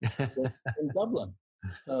in Dublin.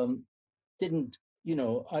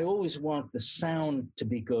 I always want the sound to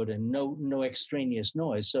be good and no extraneous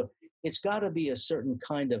noise. So it's got to be a certain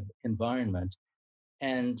kind of environment.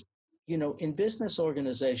 And, in business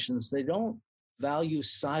organizations, they don't value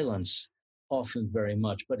silence often very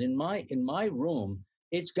much. But in my room,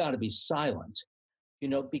 it's got to be silent,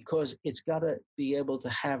 because it's got to be able to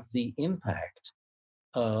have the impact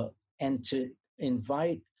and to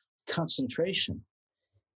invite concentration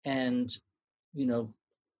and,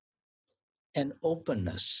 and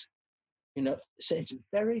openness. So it's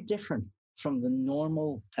very different from the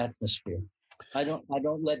normal atmosphere. I don't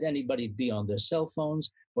let anybody be on their cell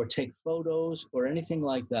phones or take photos or anything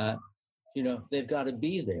like that. They've got to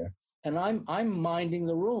be there. And I'm minding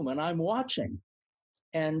the room and I'm watching.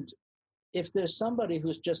 And if there's somebody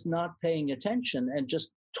who's just not paying attention and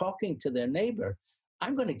just talking to their neighbor,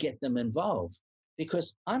 I'm going to get them involved,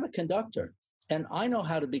 because I'm a conductor and I know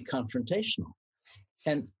how to be confrontational.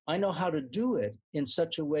 And I know how to do it in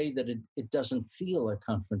such a way that it doesn't feel a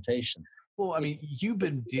confrontation. Well, I mean, you've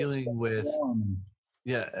been dealing with,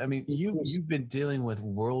 you've been dealing with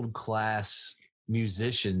world-class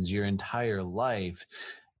musicians your entire life.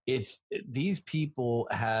 These people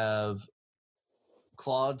have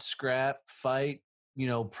clawed, scrap, fight,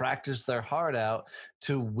 practice their heart out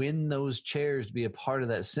to win those chairs, to be a part of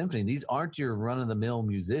that symphony. These aren't your run-of-the-mill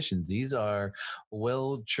musicians. These are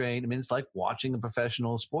well-trained. I mean, it's like watching a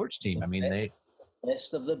professional sports team. I mean, they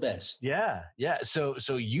best of the best. Yeah. So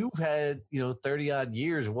you've had 30 odd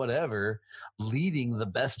years, whatever, leading the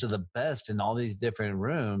best of the best in all these different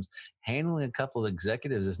rooms. Handling a couple of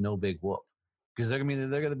executives is no big whoop, because they're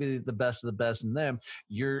going to be the best of the best in them.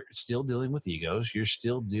 You're still dealing with egos. You're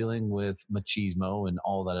still dealing with machismo and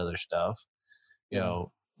all that other stuff.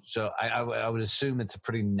 So I would assume it's a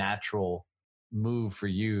pretty natural move for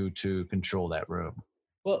you to control that room.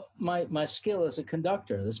 Well, my skill as a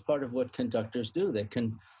conductor, that's part of what conductors do.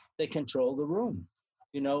 They control the room,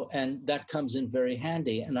 and that comes in very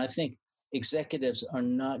handy. And I think executives are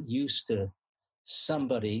not used to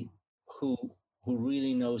somebody who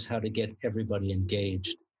really knows how to get everybody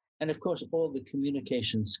engaged. And of course, all the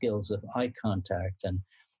communication skills of eye contact and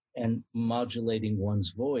and modulating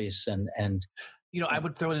one's voice and I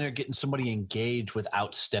would throw in there getting somebody engaged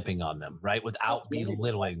without stepping on them, right? Without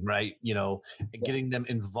belittling, right? Getting them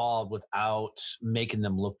involved without making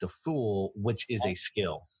them look the fool, which is a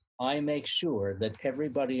skill. I make sure that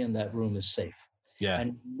everybody in that room is safe. Yeah.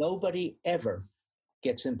 And nobody ever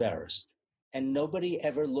gets embarrassed and nobody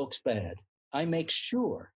ever looks bad. I make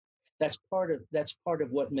sure that's part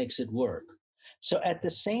of what makes it work. So at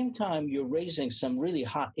the same time, you're raising some really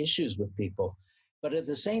hot issues with people, but at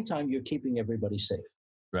the same time, you're keeping everybody safe.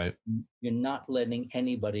 Right. You're not letting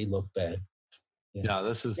anybody look bad. Yeah,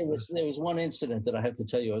 There was one incident that I have to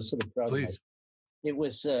tell you. I was sort of proud of. Please. It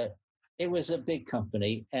was a big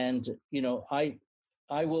company, and I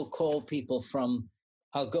will call people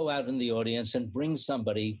I'll go out in the audience and bring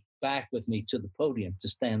somebody back with me to the podium to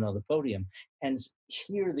stand on the podium and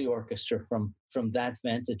hear the orchestra from that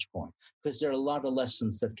vantage point, because there are a lot of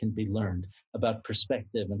lessons that can be learned about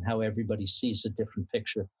perspective and how everybody sees a different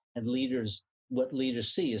picture. And what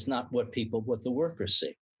leaders see is not what the workers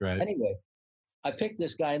see. Right. Anyway, I picked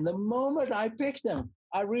this guy, and the moment I picked him,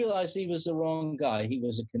 I realized he was the wrong guy. He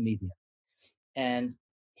was a comedian. And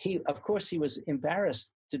of course, he was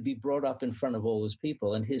embarrassed to be brought up in front of all those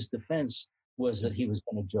people. And his defense was that he was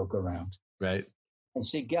going to joke around. Right. And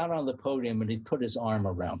so he got on the podium and he put his arm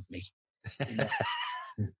around me.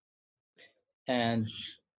 And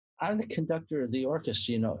I'm the conductor of the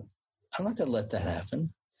orchestra, I'm not going to let that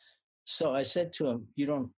happen. So I said to him, you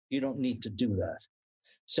don't need to do that.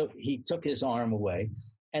 So he took his arm away,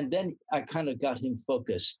 and then I kind of got him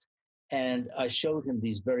focused, and I showed him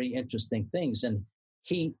these very interesting things. And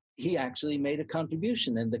he actually made a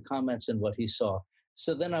contribution in the comments and what he saw.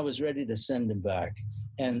 So then I was ready to send him back.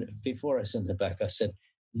 And before I sent him back, I said,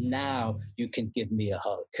 now you can give me a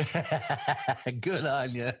hug. Good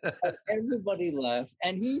on you. Everybody laughed,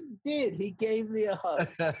 and he did. He gave me a hug.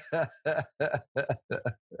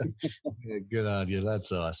 Good on you.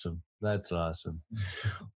 That's awesome. That's awesome.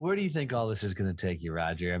 Where do you think all this is going to take you,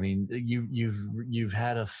 Roger? I mean, you've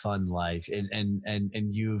had a fun life,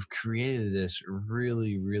 and you've created this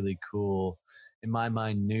really, really cool, in my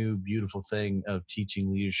mind, new, beautiful thing of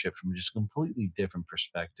teaching leadership from just a completely different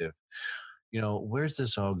perspective. Where's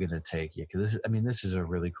this all going to take you? Because this is a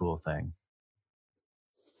really cool thing.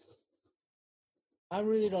 I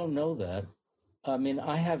really don't know that. I mean,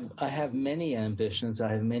 I have many ambitions.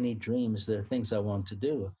 I have many dreams. There are things I want to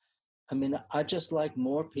do. I mean, I just like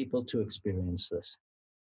more people to experience this.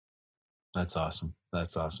 That's awesome.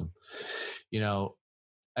 That's awesome.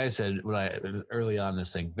 I said early on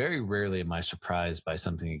this thing, very rarely am I surprised by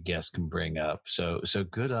something a guest can bring up. So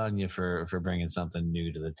good on you for bringing something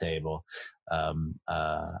new to the table.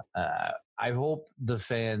 I hope the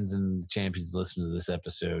fans and champions listening to this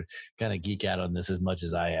episode kind of geek out on this as much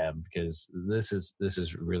as I am, because this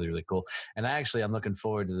is really, really cool. And I'm looking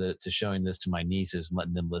forward to showing this to my nieces and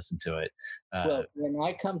letting them listen to it. Well, when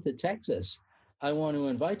I come to Texas, I want to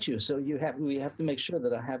invite you. So we have to make sure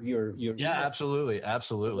that I have your yeah, absolutely.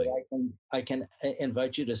 So I can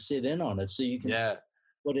invite you to sit in on it, so you can see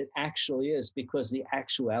what it actually is, because the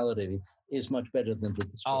actuality is much better than the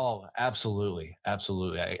description. Oh, absolutely.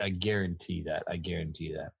 I guarantee that.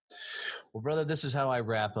 Well, brother, this is how I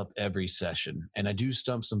wrap up every session, and I do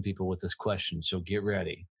stump some people with this question. So get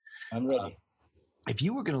ready. I'm ready. If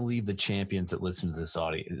you were going to leave the champions that listen to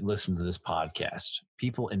this podcast,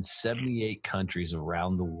 people in 78 countries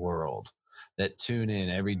around the world that tune in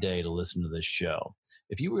every day to listen to this show,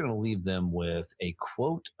 if you were going to leave them with a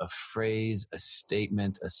quote, a phrase, a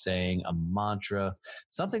statement, a saying, a mantra,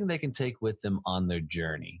 something they can take with them on their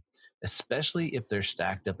journey, especially if they're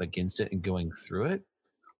stacked up against it and going through it,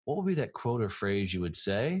 what would be that quote or phrase you would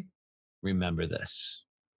say? Remember this.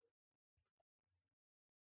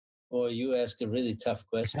 Or you ask a really tough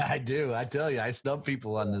question. I do. I tell you, I stump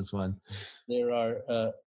people on this one. There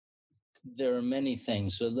are many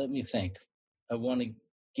things. So let me think. I want to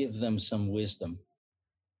give them some wisdom.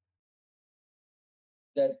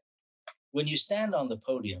 That when you stand on the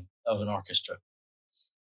podium of an orchestra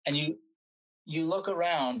and you look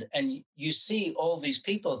around and you see all these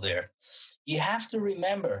people there, you have to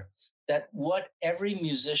remember that what every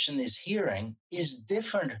musician is hearing is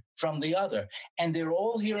different from the other. And they're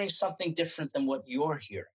all hearing something different than what you're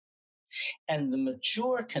hearing. And the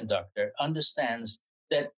mature conductor understands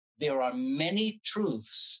that there are many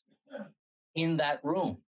truths in that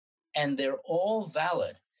room, and they're all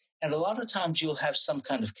valid. And a lot of times you'll have some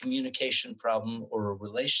kind of communication problem or a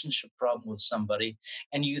relationship problem with somebody,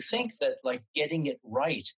 and you think that like getting it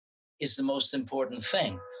right is the most important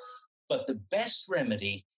thing. But the best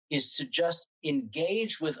remedy is to just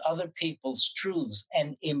engage with other people's truths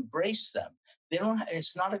and embrace them,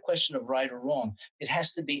 It's not a question of right or wrong. It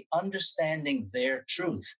has to be understanding their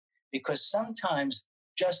truth, because sometimes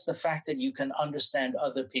just the fact that you can understand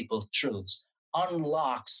other people's truths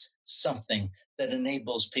unlocks something that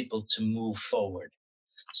enables people to move forward.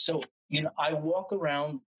 So, I walk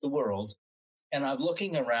around the world and I'm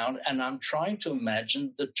looking around and I'm trying to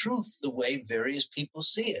imagine the truth the way various people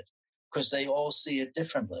see it, because they all see it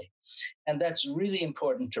differently. And that's really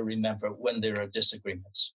important to remember when there are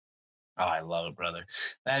disagreements. Oh, I love it, brother.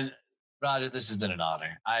 And Roger, this has been an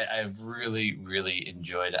honor. I've really, really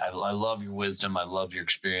enjoyed it. I love your wisdom. I love your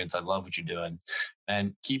experience. I love what you're doing.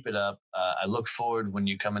 And keep it up. I look forward when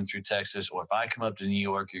you're coming through Texas, or if I come up to New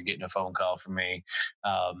York, you're getting a phone call from me.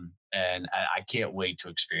 And I can't wait to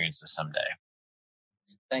experience this someday.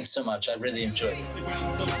 Thanks so much. I really enjoyed it.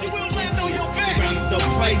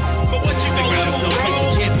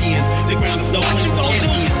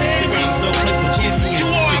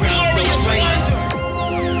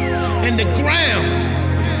 And the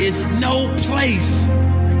ground is no place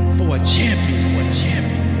for a champion.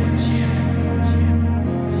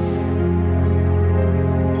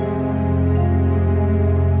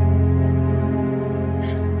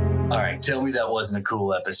 All right, tell me that wasn't a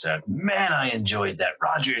cool episode. Man, I enjoyed that.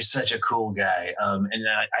 Roger is such a cool guy, and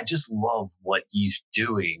I just love what he's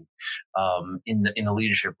doing in the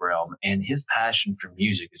leadership realm, and his passion for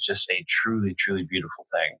music is just a truly, truly beautiful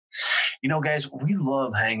thing. Guys, we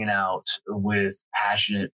love hanging out with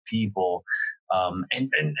passionate people, and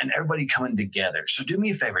everybody coming together. So do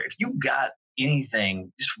me a favor, if you got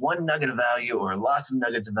anything, just one nugget of value or lots of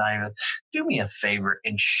nuggets of value, do me a favor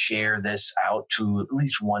and share this out to at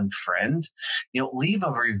least one friend. Leave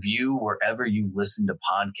a review wherever you listen to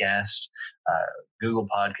podcasts, Google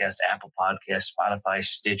Podcast, Apple Podcast, Spotify,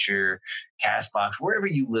 Stitcher, Castbox, wherever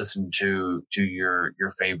you listen to your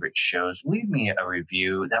favorite shows. Leave me a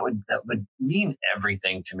review. That would mean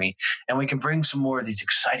everything to me, and we can bring some more of these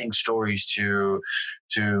exciting stories to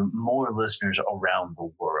more listeners around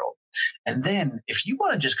the world. And then if you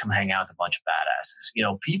want to just come hang out with a bunch of badasses,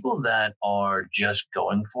 people that are just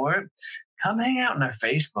going for it, come hang out in our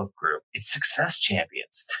Facebook group. It's Success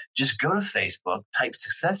Champions. Just go to Facebook, type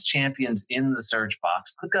Success Champions in the search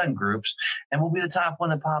box, click on groups, and we'll be the top one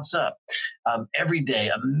that pops up. Every day,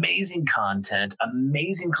 amazing content,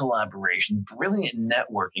 amazing collaboration, brilliant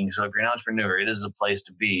networking. So if you're an entrepreneur, it is a place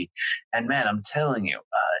to be. And man, I'm telling you,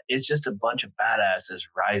 it's just a bunch of badasses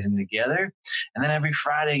rising together. And then every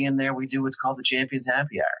Friday in there, we do what's called the Champions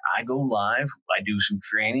Happy Hour. I go live. I do some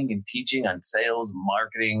training and teaching on sales,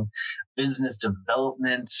 marketing, business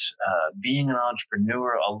development, being an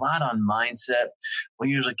entrepreneur, a lot on mindset. We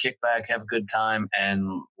usually kick back, have a good time,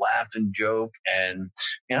 and laugh and joke. And,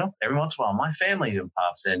 every once in a while, my family even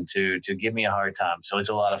pops in to give me a hard time. So it's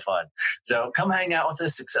a lot of fun. So come hang out with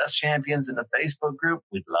us, Success Champions, in the Facebook group.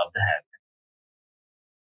 We'd love to have you.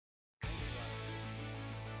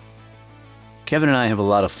 Kevin and I have a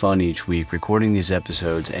lot of fun each week recording these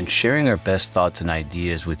episodes and sharing our best thoughts and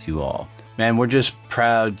ideas with you all. Man, we're just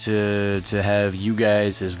proud to have you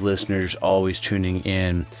guys as listeners always tuning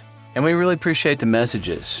in. And we really appreciate the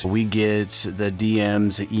messages. We get the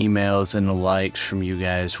DMs, the emails, and the likes from you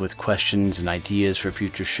guys with questions and ideas for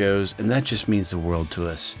future shows, and that just means the world to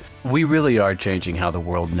us. We really are changing how the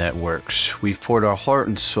world networks. We've poured our heart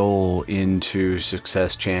and soul into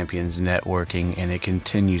Success Champions networking, and it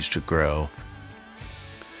continues to grow.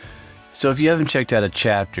 So if you haven't checked out a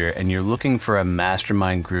chapter and you're looking for a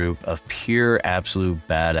mastermind group of pure absolute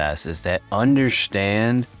badasses that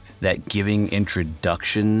understand that giving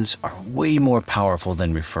introductions are way more powerful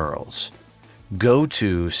than referrals, go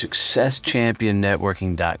to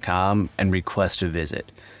successchampionnetworking.com and request a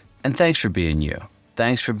visit. And thanks for being you.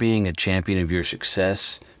 Thanks for being a champion of your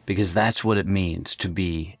success, because that's what it means to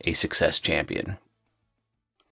be a success champion.